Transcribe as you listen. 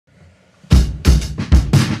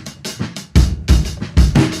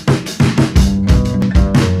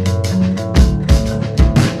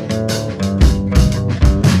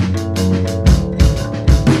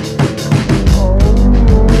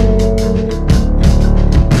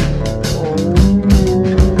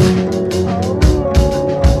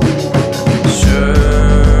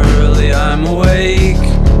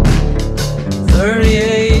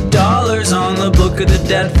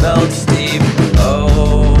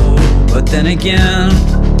again,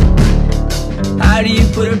 how do you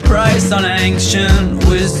put a price on ancient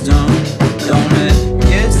wisdom? Don't it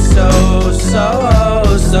get so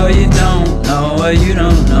you don't know what you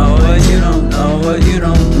don't know, what you don't know, what you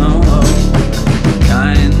don't know.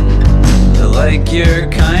 Kinda like you're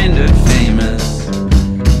kind of famous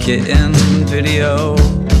kitten video.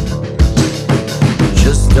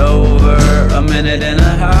 Just over a minute and a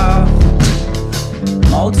half,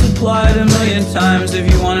 multiplied 1,000,000 times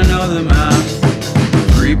if you wanna know the math.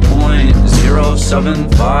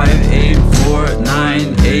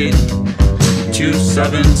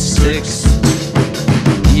 3.0758498,276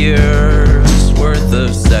 years worth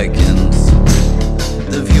of seconds.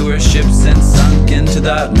 The viewership since sunk into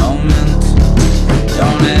that moment.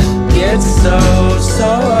 Don't it get so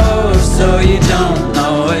you don't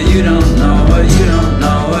know what you don't know, what you don't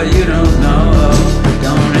know, what you don't know.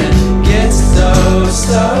 Don't it get so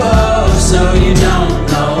you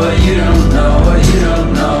don't know what you don't know, what you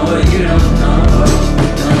don't know, what you don't know.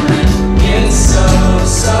 Don't it get so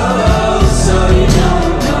you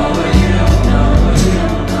don't know what you don't know, what you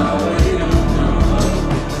don't know, what you don't know.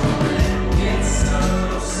 Don't it get so you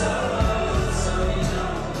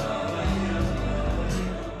don't know what you don't know.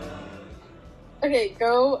 Okay,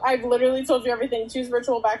 go. I've literally told you everything. Choose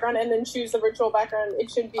virtual background and then choose the virtual background. It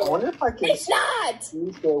should be. I wonder if I can. It's not!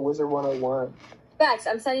 Use the Wizard 101. Facts,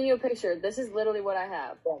 I'm sending you a picture. This is literally what I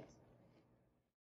have.